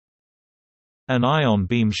An ion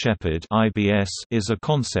beam shepherd (IBS) is a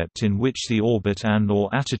concept in which the orbit and/or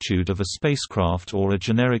attitude of a spacecraft or a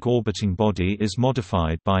generic orbiting body is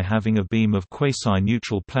modified by having a beam of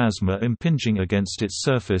quasi-neutral plasma impinging against its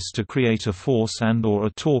surface to create a force and/or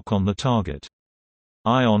a torque on the target.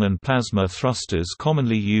 Ion and plasma thrusters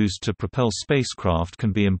commonly used to propel spacecraft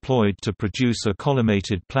can be employed to produce a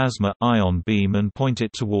collimated plasma-ion beam and point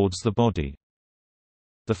it towards the body.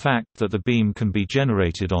 The fact that the beam can be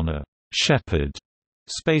generated on a shepherd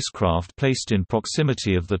spacecraft placed in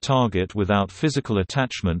proximity of the target without physical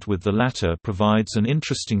attachment with the latter provides an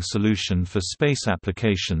interesting solution for space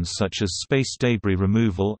applications such as space debris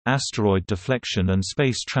removal, asteroid deflection and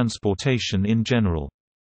space transportation in general.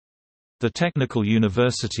 The Technical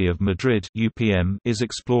University of Madrid (UPM) is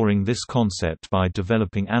exploring this concept by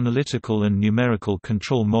developing analytical and numerical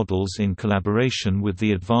control models in collaboration with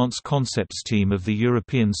the Advanced Concepts team of the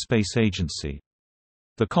European Space Agency.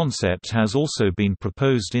 The concept has also been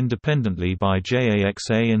proposed independently by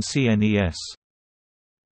JAXA and CNES.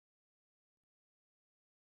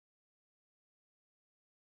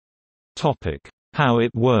 How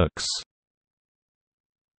it works.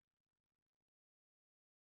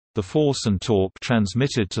 The force and torque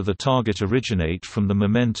transmitted to the target originate from the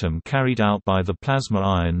momentum carried out by the plasma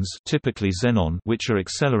ions, typically xenon, which are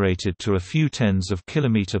accelerated to a few tens of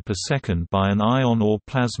kilometer per second by an ion or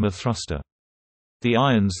plasma thruster. The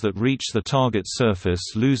ions that reach the target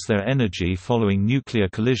surface lose their energy following nuclear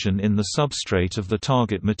collision in the substrate of the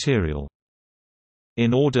target material.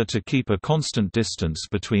 In order to keep a constant distance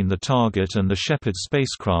between the target and the shepherd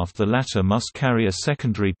spacecraft, the latter must carry a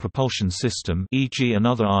secondary propulsion system, e.g.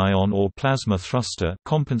 another ion or plasma thruster,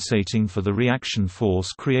 compensating for the reaction force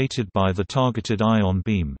created by the targeted ion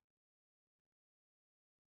beam.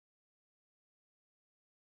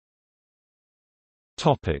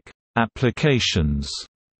 Topic: Applications.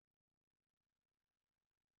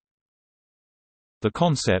 The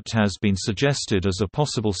concept has been suggested as a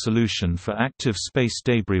possible solution for active space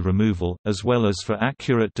debris removal, as well as for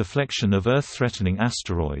accurate deflection of Earth-threatening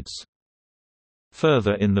asteroids.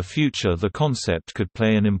 Further in the future, the concept could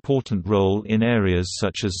play an important role in areas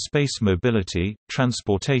such as space mobility,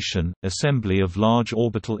 transportation, assembly of large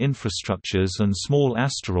orbital infrastructures and small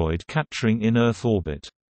asteroid capturing in Earth orbit.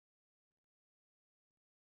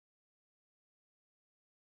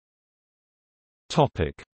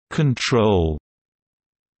 Control.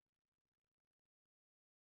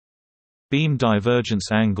 Beam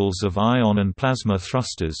divergence angles of ion and plasma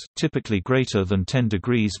thrusters, typically greater than 10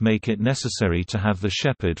 degrees, make it necessary to have the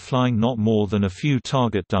shepherd flying not more than a few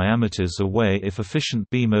target diameters away if efficient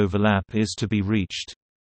beam overlap is to be reached.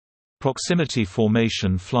 Proximity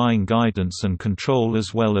formation, flying guidance and control,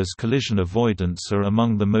 as well as collision avoidance are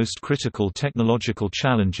among the most critical technological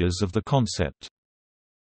challenges of the concept.